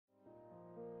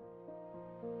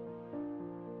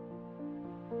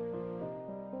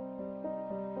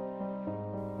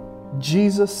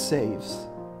Jesus saves.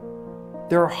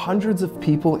 There are hundreds of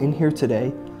people in here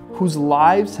today whose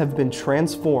lives have been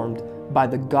transformed by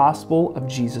the gospel of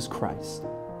Jesus Christ.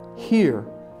 Here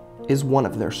is one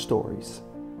of their stories.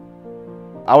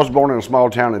 I was born in a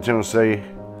small town in Tennessee,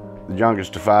 the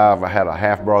youngest of five. I had a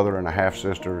half-brother and a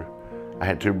half-sister. I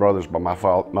had two brothers by my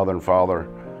mother and father.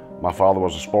 My father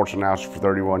was a sports announcer for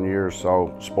 31 years,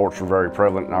 so sports were very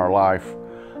prevalent in our life.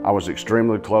 I was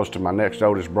extremely close to my next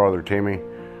oldest brother, Timmy.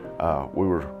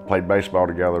 We played baseball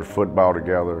together, football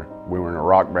together. We were in a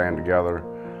rock band together,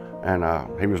 and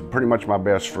he was pretty much my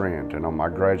best friend. And on my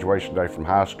graduation day from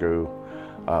high school,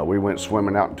 we went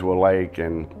swimming out into a lake,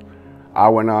 and I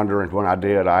went under, and when I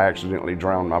did, I accidentally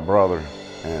drowned my brother.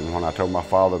 And when I told my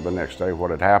father the next day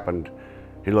what had happened,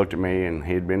 he looked at me, and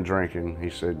he had been drinking. He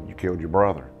said, "You killed your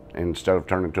brother." And instead of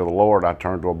turning to the Lord, I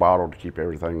turned to a bottle to keep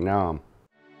everything numb.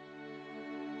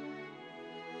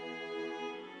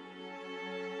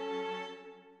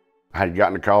 I had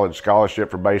gotten a college scholarship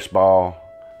for baseball,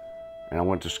 and I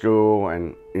went to school,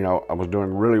 and I was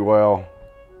doing really well.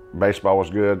 Baseball was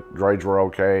good, grades were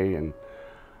okay, and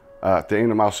at the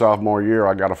end of my sophomore year,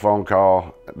 I got a phone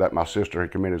call that my sister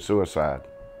had committed suicide.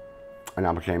 And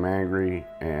I became angry,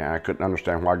 and I couldn't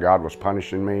understand why God was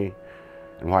punishing me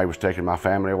and why he was taking my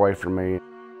family away from me.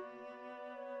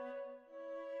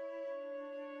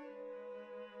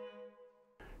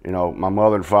 My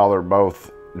mother and father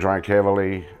both drank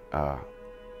heavily.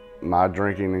 My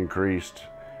drinking increased,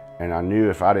 and I knew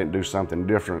if I didn't do something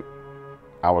different,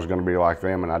 I was going to be like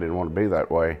them, and I didn't want to be that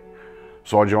way.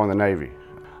 So I joined the Navy.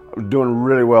 I was doing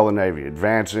really well in the Navy,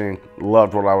 advancing,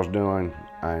 loved what I was doing,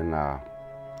 and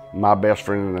my best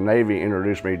friend in the Navy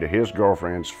introduced me to his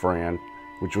girlfriend's friend,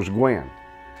 which was Gwen.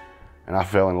 And I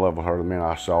fell in love with her the minute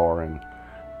I saw her, and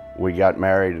we got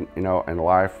married, and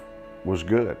life was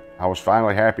good. I was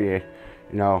finally happy,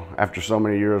 after so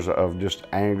many years of just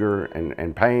anger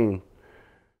and pain.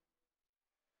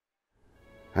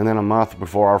 And then a month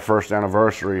before our first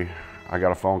anniversary, I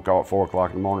got a phone call at 4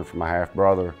 o'clock in the morning from my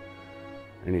half-brother,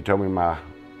 and he told me my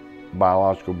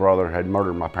biological brother had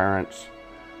murdered my parents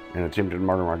and attempted to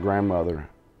murder my grandmother,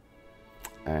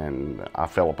 and I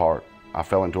fell apart. I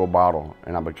fell into a bottle,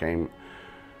 and I became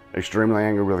extremely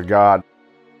angry with God.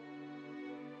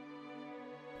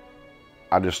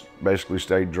 I just basically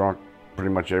stayed drunk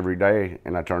pretty much every day,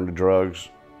 and I turned to drugs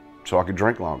so I could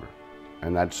drink longer,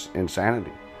 and that's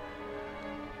insanity.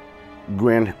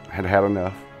 Gwen had had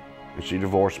enough, and she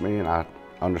divorced me, and I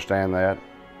understand that.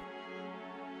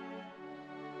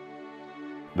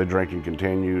 The drinking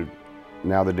continued.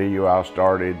 Now the DUI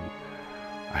started.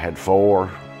 I had 4,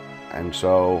 and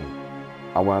so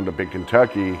I wound up in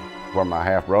Kentucky where my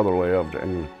half-brother lived,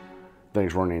 and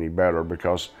things weren't any better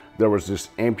because there was this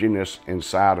emptiness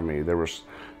inside of me. There was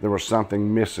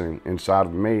something missing inside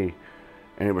of me,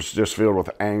 and it was just filled with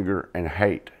anger and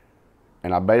hate.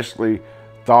 And I basically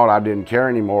thought I didn't care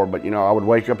anymore, but I would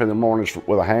wake up in the mornings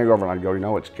with a hangover, and I'd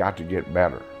go, it's got to get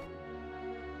better.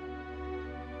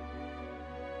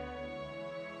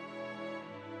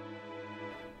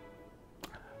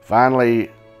 Finally,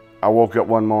 I woke up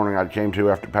one morning I came to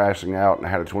after passing out, and I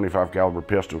had a .25 caliber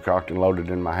pistol cocked and loaded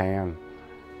in my hand.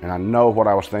 And I know what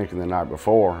I was thinking the night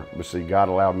before, but see, God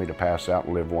allowed me to pass out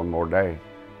and live one more day.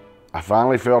 I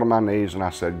finally fell to my knees and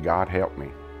I said, "God, help me."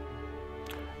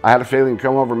 I had a feeling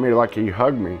come over me like he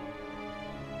hugged me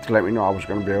to let me know I was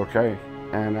going to be okay.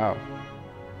 And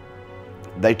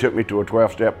they took me to a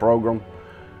 12-step program,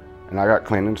 and I got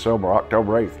clean and sober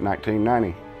October 8th,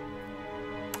 1990.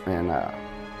 And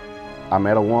I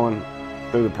met a woman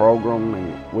through the program,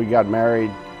 and we got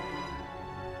married,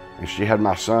 and she had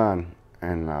my son,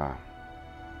 and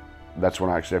that's when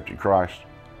I accepted Christ,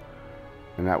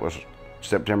 and that was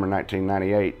September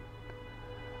 1998.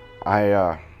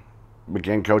 I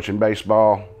began coaching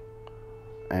baseball,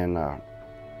 and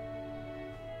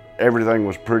everything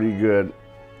was pretty good.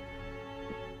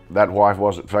 That wife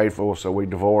wasn't faithful, so we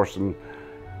divorced, and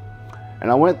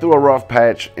I went through a rough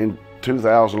patch in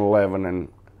 2011, and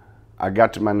I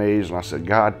got to my knees and I said,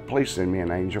 "God, please send me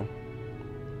an angel."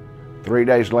 3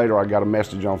 days later, I got a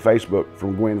message on Facebook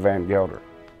from Gwen Van Gelder.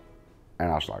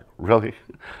 And I was like, really?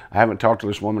 I haven't talked to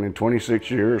this woman in 26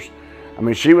 years. I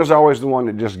mean, she was always the one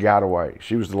that just got away.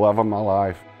 She was the love of my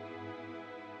life.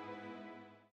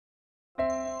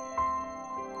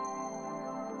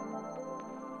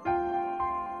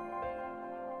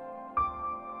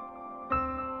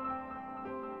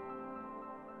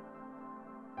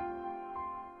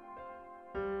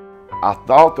 I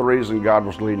thought the reason God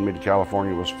was leading me to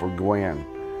California was for Gwen,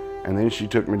 and then she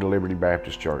took me to Liberty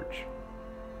Baptist Church.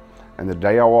 And the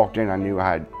day I walked in, I knew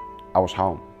I was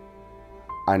home.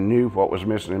 I knew what was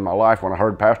missing in my life when I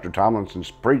heard Pastor Tomlinson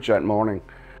preach that morning.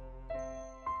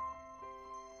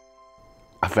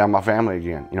 I found my family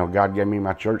again. You know, God gave me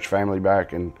my church family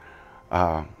back, and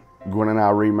Gwen and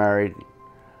I remarried.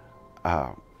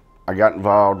 I got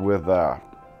involved with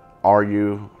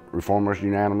RU, Reformers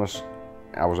Unanimous.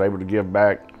 I was able to give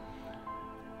back.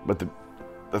 But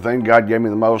the thing God gave me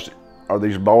the most are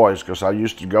these boys, because I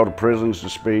used to go to prisons to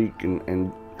speak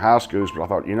and high schools, but I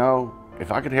thought, you know,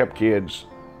 if I could help kids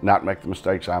not make the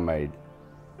mistakes I made,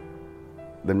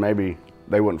 then maybe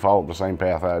they wouldn't follow the same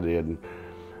path I did. And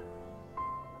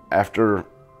after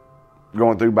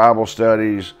going through Bible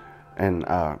studies and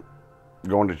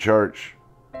going to church,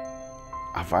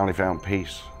 I finally found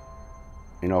peace.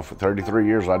 You know, for 33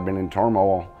 years I'd been in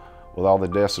turmoil with all the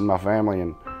deaths in my family,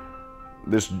 and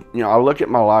this, you know, I look at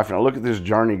my life and I look at this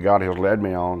journey God has led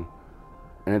me on,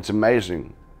 and it's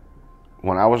amazing.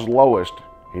 When I was lowest,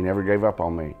 He never gave up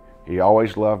on me. He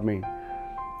always loved me,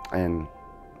 and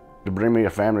to bring me a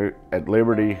family at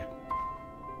liberty,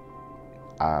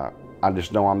 I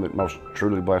just know I'm the most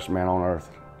truly blessed man on earth.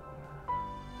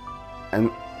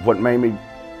 And what made me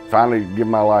finally give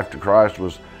my life to Christ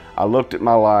was I looked at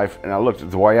my life and I looked at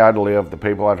the way I'd lived, the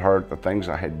people I'd hurt, the things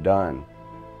I had done,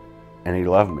 and He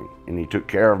loved me, and He took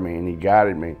care of me, and He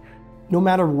guided me. No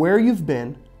matter where you've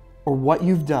been or what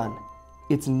you've done,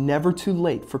 it's never too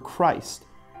late for Christ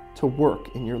to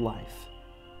work in your life.